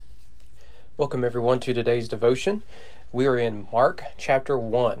Welcome everyone to today's devotion. We are in Mark chapter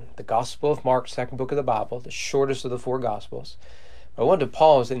 1, the Gospel of Mark, second book of the Bible, the shortest of the four Gospels. I wanted to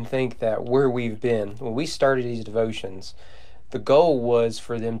pause and think that where we've been, when we started these devotions, the goal was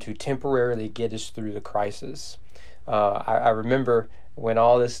for them to temporarily get us through the crisis. I remember when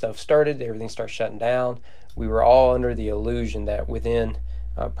all this stuff started, everything started shutting down. We were all under the illusion that within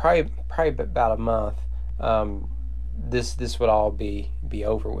probably about a month, this would all be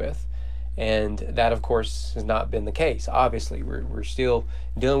over with. And that, of course, has not been the case. Obviously, we're still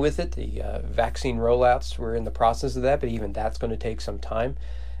dealing with it. The vaccine rollouts, we're in the process of that, but even that's going to take some time.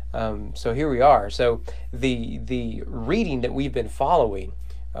 So here we are. So the reading that we've been following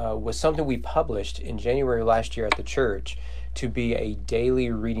was something we published in January last year at the church to be a daily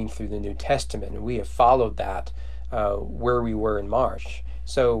reading through the New Testament. And we have followed that where we were in March.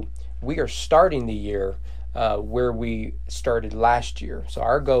 So we are starting the year where we started last year. So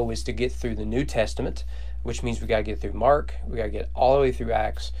our goal is to get through the New Testament, which means we got to get through Mark, we got to get all the way through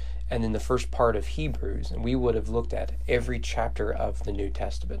Acts, and then the first part of Hebrews. And we would have looked at every chapter of the New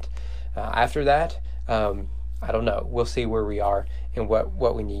Testament. After that, I don't know. We'll see where we are and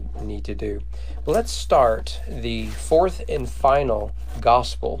what we need to do. But let's start the fourth and final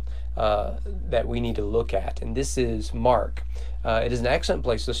gospel that we need to look at, and this is Mark. It is an excellent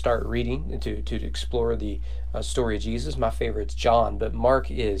place to start reading, to explore the story of Jesus. My favorite's John, but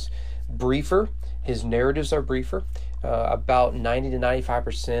Mark is briefer. His narratives are briefer. About 90 to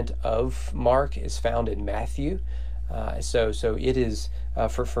 95% of Mark is found in Matthew. So it is,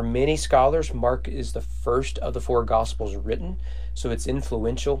 for many scholars, Mark is the first of the four Gospels written. So it's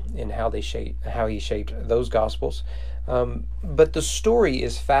influential in how he shaped those Gospels. But the story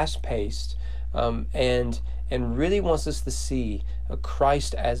is fast-paced and really wants us to see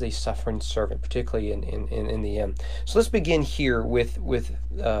Christ as a suffering servant, particularly in the end. So let's begin here with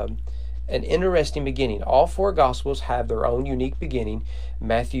an interesting beginning. All four Gospels have their own unique beginning.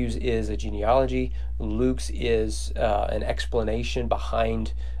 Matthew's is a genealogy. Luke's is an explanation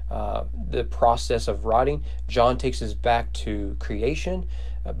behind the process of writing. John takes us back to creation.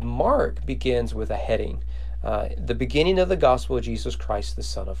 Mark begins with a heading. The beginning of the gospel of Jesus Christ, the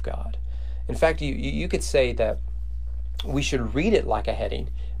Son of God. In fact, you could say that we should read it like a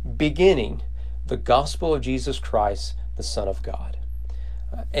heading, beginning the gospel of Jesus Christ, the Son of God.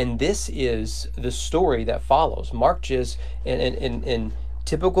 And this is the story that follows. Mark just, in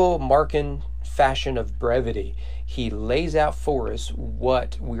typical Markan fashion of brevity, he lays out for us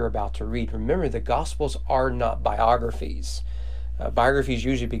what we're about to read. Remember, the Gospels are not biographies. Biographies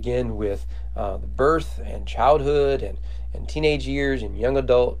usually begin with the birth and childhood and teenage years and young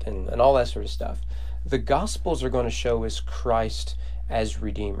adult and all that sort of stuff. The Gospels are going to show us Christ as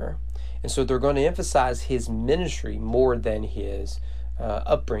Redeemer. And so they're going to emphasize his ministry more than his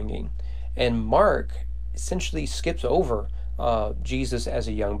upbringing. And Mark essentially skips over Jesus as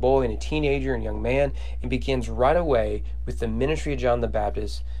a young boy and a teenager and young man and begins right away with the ministry of John the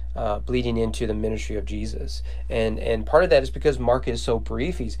Baptist, bleeding into the ministry of Jesus. And part of that is because Mark is so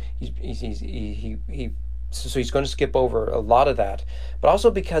brief. So he's going to skip over a lot of that, but also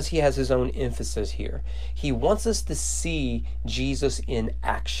because he has his own emphasis here. He wants us to see Jesus in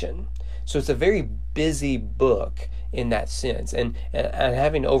action. So it's a very busy book in that sense. And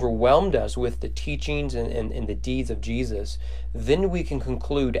having overwhelmed us with the teachings and the deeds of Jesus, then we can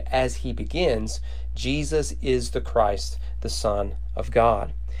conclude as he begins, Jesus is the Christ, the Son of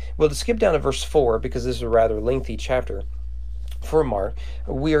God. Well, to skip down to verse 4, because this is a rather lengthy chapter for Mark,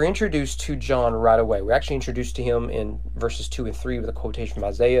 we are introduced to John right away. We're actually introduced to him in verses 2 and 3 with a quotation from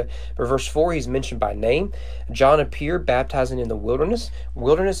Isaiah. But verse 4, he's mentioned by name. John appeared baptizing in the wilderness.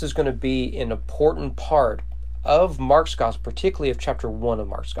 Wilderness is going to be an important part of Mark's gospel, particularly of chapter 1 of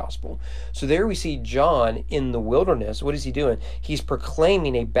Mark's gospel. So there we see John in the wilderness. What is he doing? He's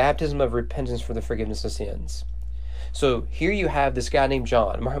proclaiming a baptism of repentance for the forgiveness of sins. So here you have this guy named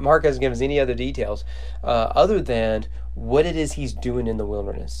John. Mark hasn't given us any other details other than what it is he's doing in the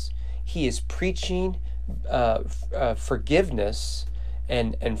wilderness. He is preaching forgiveness,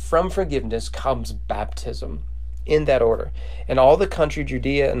 and from forgiveness comes baptism, in that order. And all the country,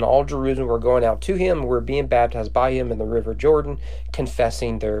 Judea and all Jerusalem, were going out to him, were being baptized by him in the river Jordan,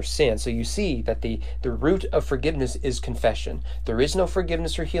 confessing their sins. So you see that the root of forgiveness is confession. There is no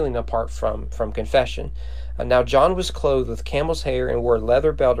forgiveness or healing apart from confession. Now John was clothed with camel's hair and wore a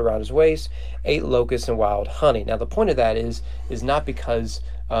leather belt around his waist, ate locusts and wild honey. Now the point of that is not because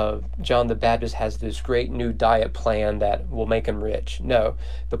John the Baptist has this great new diet plan that will make him rich. No,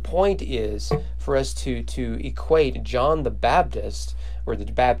 the point is for us to equate John the Baptist, or the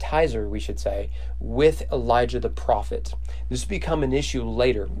baptizer, we should say, with Elijah the prophet. This will become an issue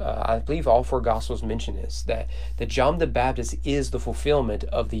later. I believe all four Gospels mention this, that John the Baptist is the fulfillment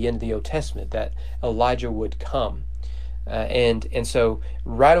of the end of the Old Testament, that Elijah would come. And so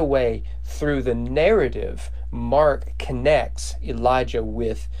right away through the narrative, Mark connects Elijah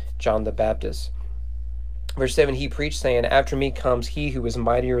with John the Baptist. Verse 7, he preached, saying, after me comes he who is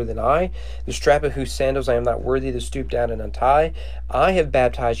mightier than I, the strap of whose sandals I am not worthy to stoop down and untie. I have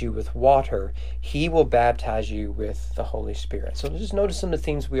baptized you with water. He will baptize you with the Holy Spirit. So just notice some of the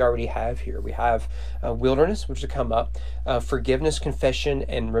themes we already have here. We have wilderness, which will come up, forgiveness, confession,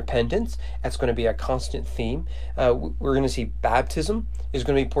 and repentance. That's going to be a constant theme. We're going to see baptism is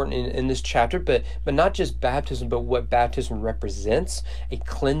going to be important in this chapter, but not just baptism, but what baptism represents, a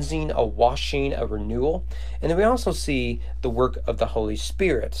cleansing, a washing, a renewal. And then we also see the work of the Holy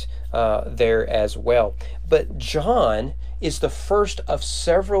Spirit there as well. But John is the first of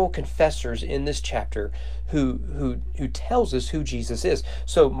several confessors in this chapter who tells us who Jesus is.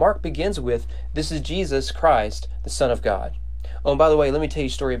 So Mark begins with, this is Jesus Christ, the Son of God. Oh, and by the way, let me tell you a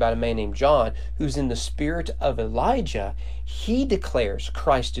story about a man named John who's in the spirit of Elijah. He declares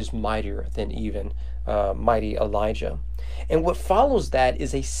Christ is mightier than even mighty Elijah. And what follows that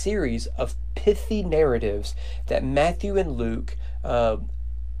is a series of pithy narratives that Matthew and Luke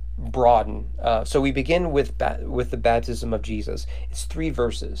broaden. So we begin with the baptism of Jesus. It's 3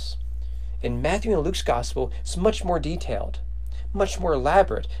 verses. In Matthew and Luke's gospel, it's much more detailed, much more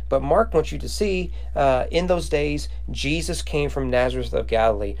elaborate. But Mark wants you to see, in those days, Jesus came from Nazareth of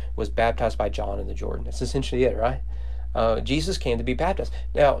Galilee, was baptized by John in the Jordan. That's essentially it, right? Jesus came to be baptized.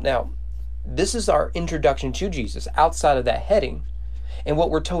 Now, this is our introduction to Jesus outside of that heading. And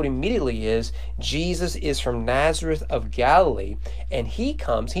what we're told immediately is Jesus is from Nazareth of Galilee, and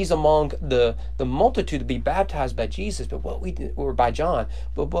he's among the multitude to be baptized by Jesus, or by John.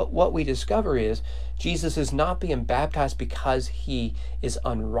 But what we discover is Jesus is not being baptized because he is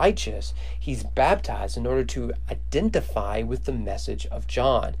unrighteous. He's baptized in order to identify with the message of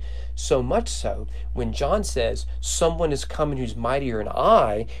John. So much so, when John says, someone is coming who's mightier than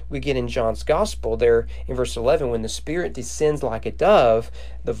I, we get in John's gospel there in verse 11, when the Spirit descends like a dove,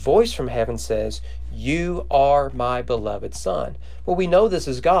 the voice from heaven says, you are my beloved Son. Well, we know this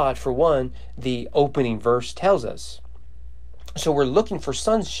is God. For one, the opening verse tells us. So we're looking for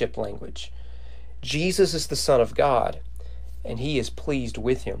sonship language. Jesus is the Son of God, and he is pleased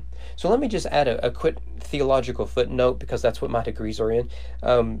with him. So let me just add a quick theological footnote, because that's what my degrees are in.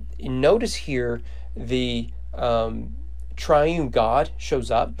 Notice here the triune God shows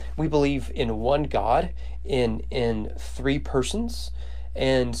up. We believe in one God in 3 persons.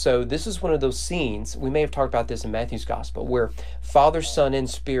 And so this is one of those scenes, we may have talked about this in Matthew's gospel, where Father, Son, and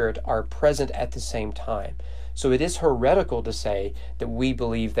Spirit are present at the same time. So it is heretical to say that we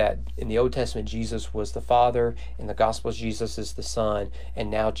believe that in the Old Testament Jesus was the Father, in the Gospels Jesus is the Son, and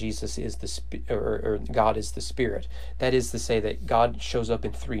now Jesus is or God is the Spirit. That is to say that God shows up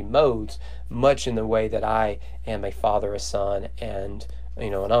in 3 modes, much in the way that I am a father, a son, and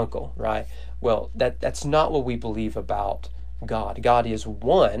an uncle, right? Well, that's not what we believe about God. God is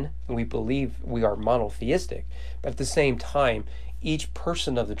one, and we believe we are monotheistic, but at the same time, each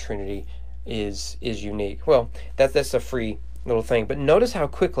person of the Trinity is unique. Well, that's a free little thing. But notice how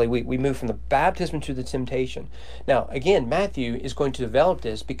quickly we move from the baptism to the temptation. Now, again, Matthew is going to develop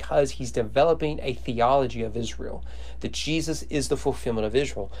this because he's developing a theology of Israel, that Jesus is the fulfillment of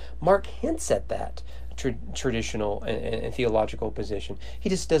Israel. Mark hints at that traditional and theological position. He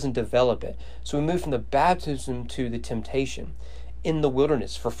just doesn't develop it. So we move from the baptism to the temptation in the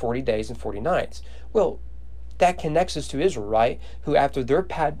wilderness for 40 days and 40 nights. Well, that connects us to Israel, right? Who after their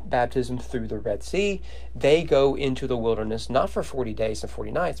baptism through the Red Sea, they go into the wilderness, not for 40 days and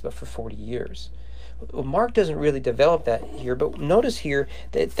 40 nights, but for 40 years. Well, Mark doesn't really develop that here, but notice here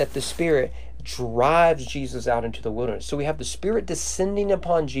that the Spirit drives Jesus out into the wilderness. So we have the Spirit descending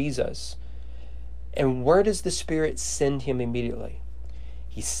upon Jesus. And where does the Spirit send him immediately?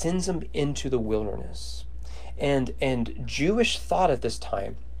 He sends him into the wilderness. And Jewish thought at this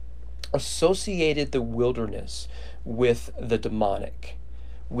time associated the wilderness with the demonic,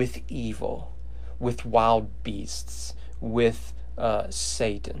 with evil, with wild beasts, with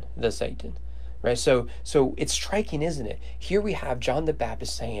Satan, right? So it's striking, isn't it? Here we have John the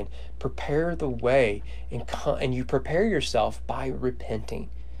Baptist saying, prepare the way, and you prepare yourself by repenting,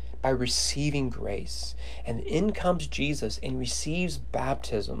 by receiving grace. And in comes Jesus and receives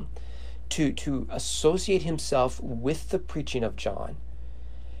baptism to associate himself with the preaching of John.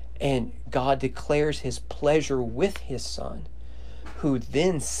 And God declares his pleasure with his Son, who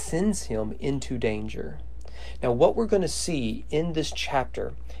then sends him into danger. Now, what we're going to see in this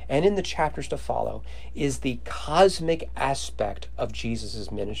chapter and in the chapters to follow is the cosmic aspect of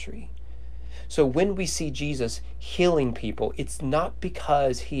Jesus' ministry. So when we see Jesus healing people, it's not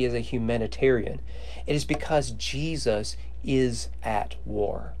because he is a humanitarian. It is because Jesus is at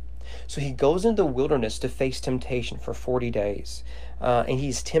war. So he goes into the wilderness to face temptation for 40 days. And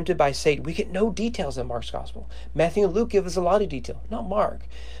he's tempted by Satan. We get no details in Mark's gospel. Matthew and Luke give us a lot of detail, not Mark.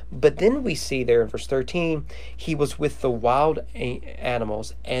 But then we see there in verse 13, he was with the wild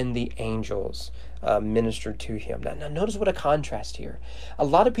animals, and the angels ministered to him. Now notice what a contrast here. A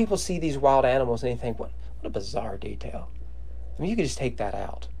lot of people see these wild animals and they think, what a bizarre detail. I mean, you could just take that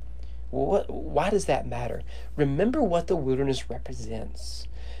out. Well, why does that matter? Remember what the wilderness represents.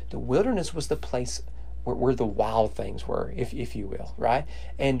 The wilderness was the place where the wild things were, if you will, right?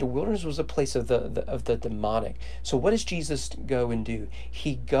 And the wilderness was a place of the demonic. So what does Jesus go and do?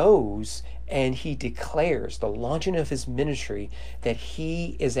 He goes and he declares, the launching of his ministry, that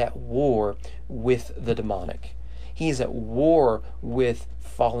he is at war with the demonic. He is at war with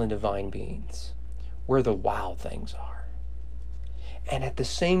fallen divine beings, where the wild things are. And at the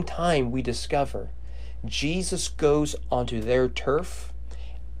same time, we discover Jesus goes onto their turf,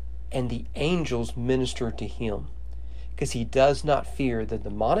 and the angels minister to him, because he does not fear the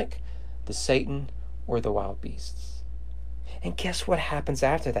demonic, the Satan, or the wild beasts. And guess what happens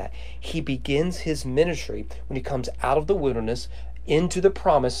after that? He begins his ministry when he comes out of the wilderness into the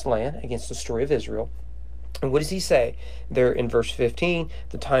promised land, against the story of Israel. And what does he say? There in verse 15,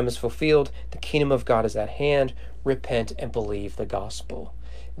 the time is fulfilled, the kingdom of God is at hand, repent and believe the gospel.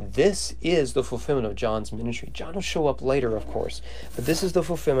 This is the fulfillment of John's ministry. John will show up later, of course, but this is the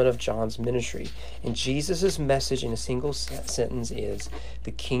fulfillment of John's ministry. And Jesus' message in a single sentence is,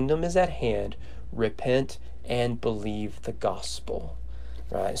 the kingdom is at hand, repent and believe the gospel.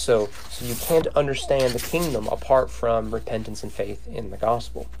 Right? So you can't understand the kingdom apart from repentance and faith in the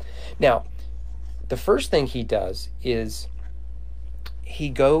gospel. Now, the first thing he does is he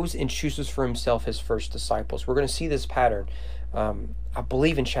goes and chooses for himself his first disciples. We're going to see this pattern, I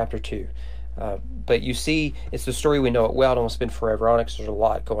believe, in chapter 2. But you see, it's the story we know it well. I don't want to spend forever on it because there's a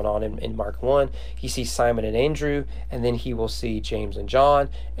lot going on in Mark 1. He sees Simon and Andrew, and then he will see James and John,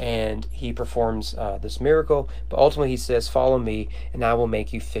 and he performs this miracle. But ultimately he says, follow me, and I will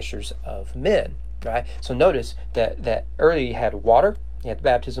make you fishers of men. Right? So notice that earlier you had water, you had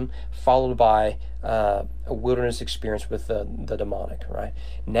baptism, followed by a wilderness experience with the demonic. Right?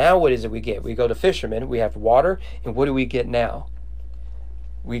 Now what is it we get? We go to fishermen, we have water, and what do we get now?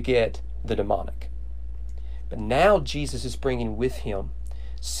 We get the demonic. But now Jesus is bringing with him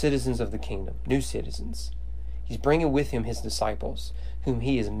citizens of the kingdom, new citizens. He's bringing with him his disciples, whom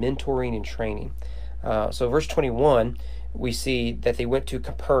he is mentoring and training. So verse 21, we see that they went to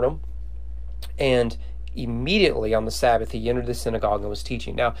Capernaum, and immediately on the Sabbath he entered the synagogue and was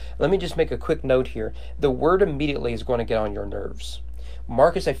teaching. Now, let me just make a quick note here. The word immediately is going to get on your nerves.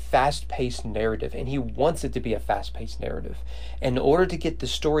 Mark is a fast-paced narrative, and he wants it to be a fast-paced narrative. And in order to get the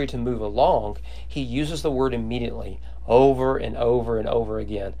story to move along, he uses the word immediately over and over and over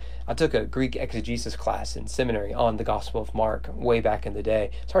again. I took a Greek exegesis class in seminary on the Gospel of Mark way back in the day.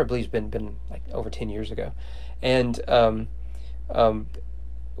 It's hard to believe it's been like over 10 years ago. And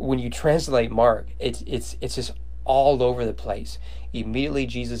when you translate Mark, it's just all over the place. Immediately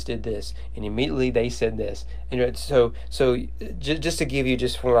Jesus did this, and immediately they said this. And so just to give you,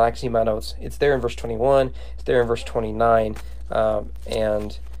 just from what I can see in my notes, it's there in verse 21, it's there in verse 29,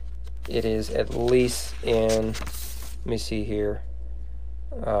 and it is at least in, let me see here,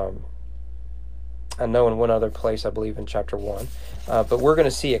 I know in one other place, I believe in chapter 1, but we're going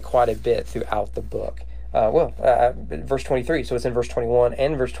to see it quite a bit throughout the book. Verse 23, so it's in verse 21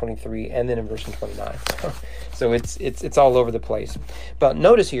 and verse 23 and then in verse 29. So it's all over the place. But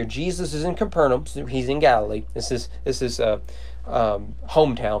notice here, Jesus is in Capernaum, so he's in Galilee. This is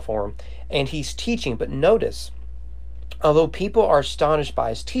hometown for him, and he's teaching. But notice, although people are astonished by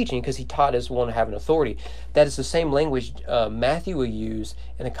his teaching because he taught as one having authority, that is the same language Matthew will use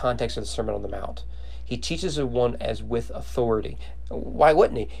in the context of the Sermon on the Mount. He teaches as one as with authority. Why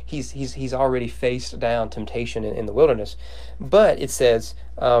wouldn't he? He's already faced down temptation in the wilderness. But it says,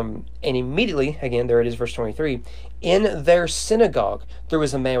 and immediately, again, there it is, verse 23, in their synagogue there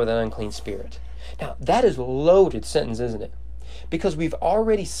was a man with an unclean spirit. Now, that is a loaded sentence, isn't it? Because we've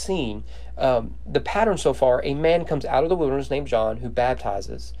already seen the pattern so far. A man comes out of the wilderness named John who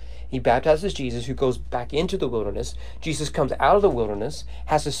baptizes. He baptizes Jesus, who goes back into the wilderness. Jesus comes out of the wilderness,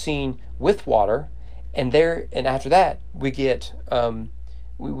 has a scene with water, and after that we get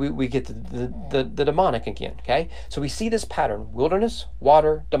we get the demonic again, okay? So we see this pattern: wilderness,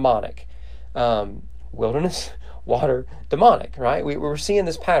 water, demonic. Wilderness, water, demonic, right? We're seeing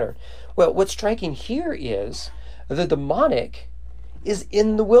this pattern. Well, what's striking here is the demonic is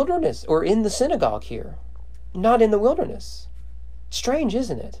in the wilderness, or in the synagogue here, not in the wilderness. Strange,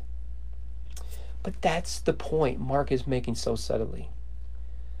 isn't it? But that's the point Mark is making so subtly.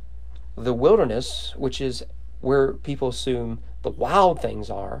 The wilderness, which is where people assume the wild things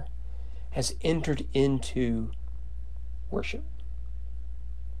are, has entered into worship.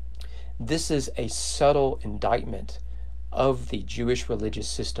 This is a subtle indictment of the Jewish religious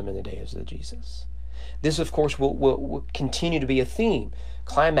system in the days of Jesus. This, of course, will continue to be a theme,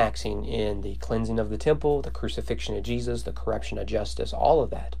 climaxing in the cleansing of the temple, the crucifixion of Jesus, the corruption of justice, all of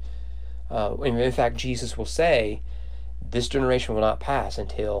that. In fact, Jesus will say, this generation will not pass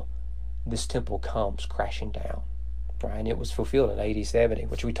until this temple comes crashing down. Right? And it was fulfilled in AD 70,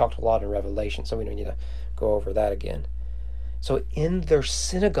 which we talked a lot in Revelation, so we don't need to go over that again. So in their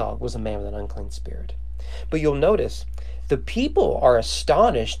synagogue was a man with an unclean spirit. But you'll notice the people are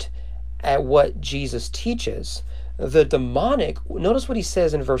astonished at what Jesus teaches. The demonic, notice what he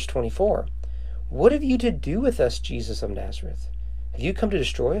says in verse 24. What have you to do with us, Jesus of Nazareth? Have you come to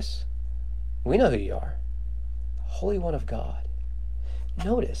destroy us? We know who you are, the Holy One of God.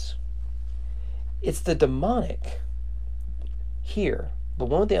 Notice, it's the demonic here, the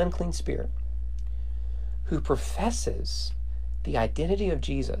one with the unclean spirit, who professes the identity of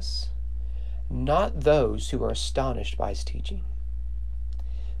Jesus, not those who are astonished by his teaching.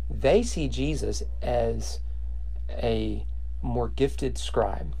 They see Jesus as a more gifted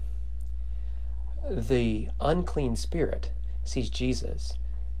scribe. The unclean spirit sees Jesus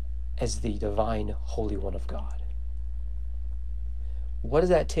as the divine Holy One of God. What does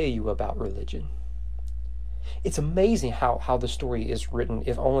that tell you about religion? It's amazing how the story is written,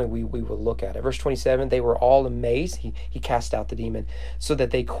 if only we will look at it. Verse 27, they were all amazed. He cast out the demon, so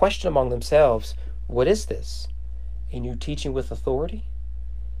that they questioned among themselves, what is this? A new teaching with authority?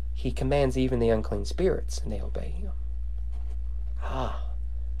 He commands even the unclean spirits, and they obey him.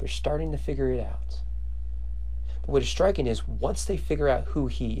 They're starting to figure it out. But what is striking is, once they figure out who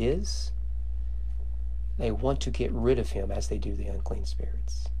he is, they want to get rid of him as they do the unclean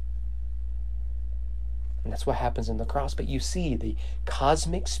spirits. And that's what happens in the cross. But you see the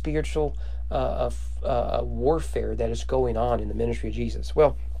cosmic spiritual warfare that is going on in the ministry of Jesus.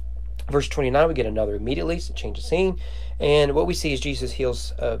 Well, verse 29, we get another immediately, so change of scene. And what we see is Jesus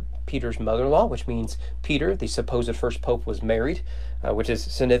heals Peter's mother-in-law, which means Peter, the supposed first pope, was married, which is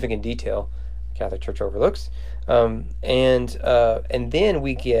significant detail Catholic Church overlooks. And then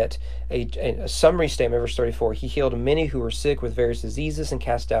we get a summary statement, verse 34. He healed many who were sick with various diseases and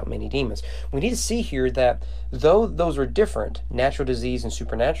cast out many demons. We need to see here that though those are different, natural disease and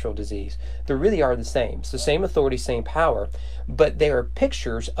supernatural disease, they really are the same. It's the same authority, same power, but they are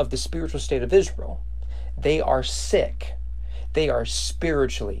pictures of the spiritual state of Israel. They are sick. They are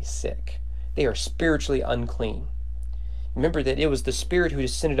spiritually sick. They are spiritually unclean. Remember that it was the Spirit who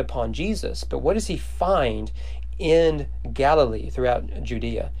descended upon Jesus, but what does he find in Galilee, throughout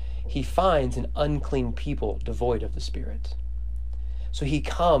Judea? He finds an unclean people devoid of the Spirit. So he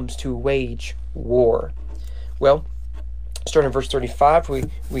comes to wage war. Well, starting in verse 35,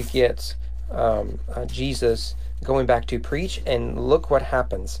 we get Jesus going back to preach, and look what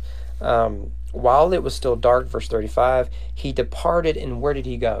happens. While it was still dark, verse 35, he departed, and where did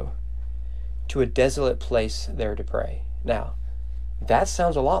he go? To a desolate place there to pray. Now, that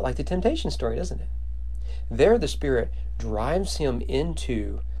sounds a lot like the temptation story, doesn't it? There, the Spirit drives him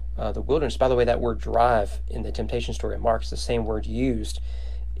into the wilderness. By the way, that word drive in the temptation story of Mark is the same word used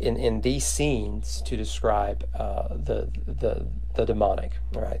in these scenes to describe the demonic,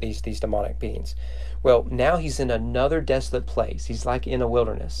 all right? These demonic beings. Well, now he's in another desolate place. He's like in a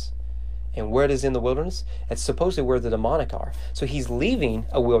wilderness. And where it is in the wilderness? It's supposedly where the demonic are. So he's leaving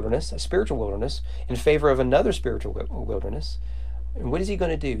a wilderness, a spiritual wilderness, in favor of another spiritual wilderness. And what is he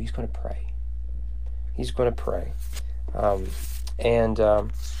going to do? He's going to pray. He's going to pray. And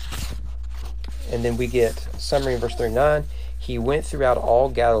then we get a summary in verse 39. He went throughout all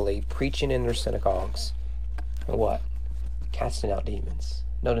Galilee, preaching in their synagogues. And what? Casting out demons.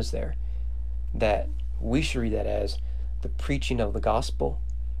 Notice there that we should read that as the preaching of the gospel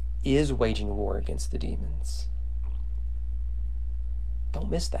is waging war against the demons. Don't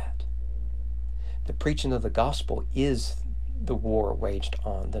miss that. The preaching of the gospel is the war waged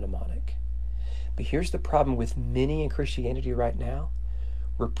on the demonic. But here's the problem with many in Christianity right now.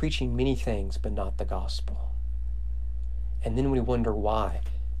 We're preaching many things, but not the gospel. And then we wonder why.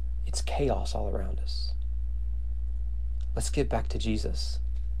 It's chaos all around us. Let's get back to Jesus.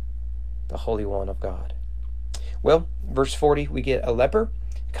 the Holy One of God. Well, verse 40, we get a leper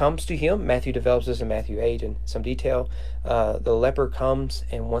comes to him. Matthew develops this in Matthew 8 in some detail. The leper comes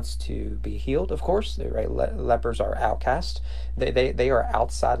and wants to be healed, of course. Right? Lepers are outcast. They are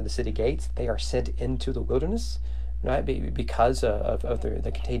outside of the city gates. They are sent into the wilderness, right? Because of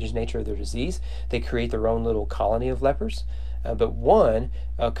the contagious nature of their disease. They create their own little colony of lepers. But one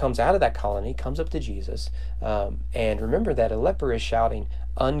comes out of that colony, comes up to Jesus, and remember that a leper is shouting,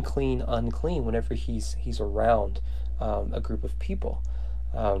 "Unclean, unclean," whenever he's around a group of people.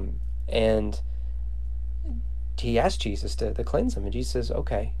 And he asks Jesus to cleanse him, and Jesus says,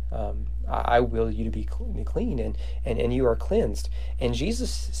 "Okay, I will you to be clean, and you are cleansed." And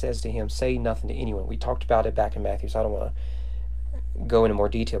Jesus says to him, "Say nothing to anyone." We talked about it back in Matthew, so I don't want to go into more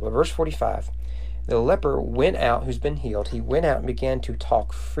detail. But verse 45, the leper went out, who's been healed. He went out and began to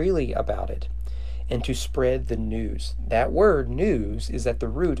talk freely about it and to spread the news. That word news is at the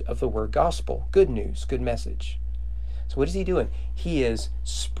root of the word gospel. Good news, good message. So what is he doing? He is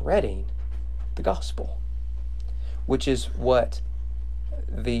spreading the gospel, which is what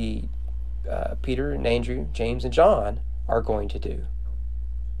the Peter and Andrew, James and John are going to do.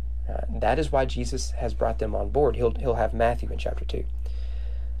 That is why Jesus has brought them on board. He'll have Matthew in chapter 2.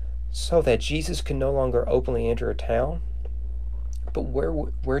 So that Jesus can no longer openly enter a town. But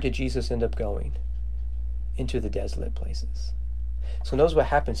where did Jesus end up going? Into the desolate places. So notice what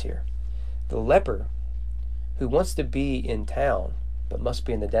happens here. The leper, who wants to be in town but must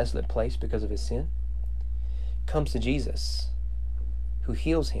be in the desolate place because of his sin, comes to Jesus, who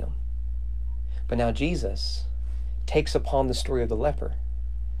heals him. But now Jesus takes upon the story of the leper,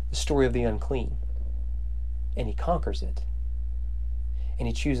 the story of the unclean, and he conquers it. And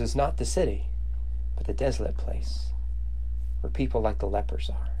he chooses not the city, but the desolate place, where people like the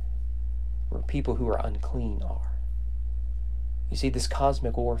lepers are, where people who are unclean are. You see, this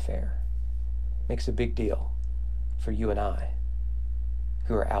cosmic warfare makes a big deal for you and I,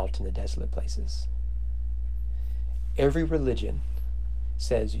 who are out in the desolate places. Every religion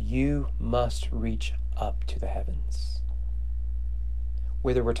says you must reach up to the heavens.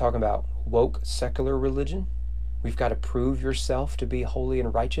 Whether we're talking about woke secular religion, we've got to prove yourself to be holy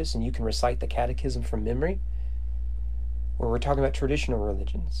and righteous and you can recite the catechism from memory, or we're talking about traditional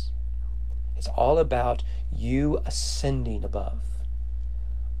religions. It's all about you ascending above.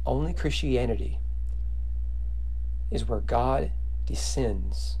 Only Christianity is where God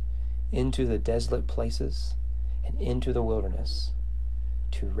descends into the desolate places and into the wilderness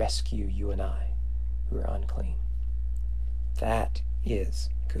to rescue you and I who are unclean. That is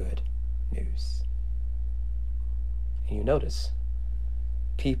good news. And you notice,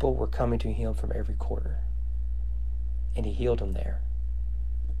 people were coming to him from every quarter, and he healed them there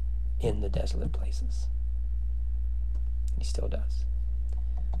in the desolate places. He still does.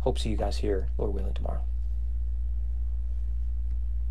 Hope to see you guys here, Lord willing, tomorrow.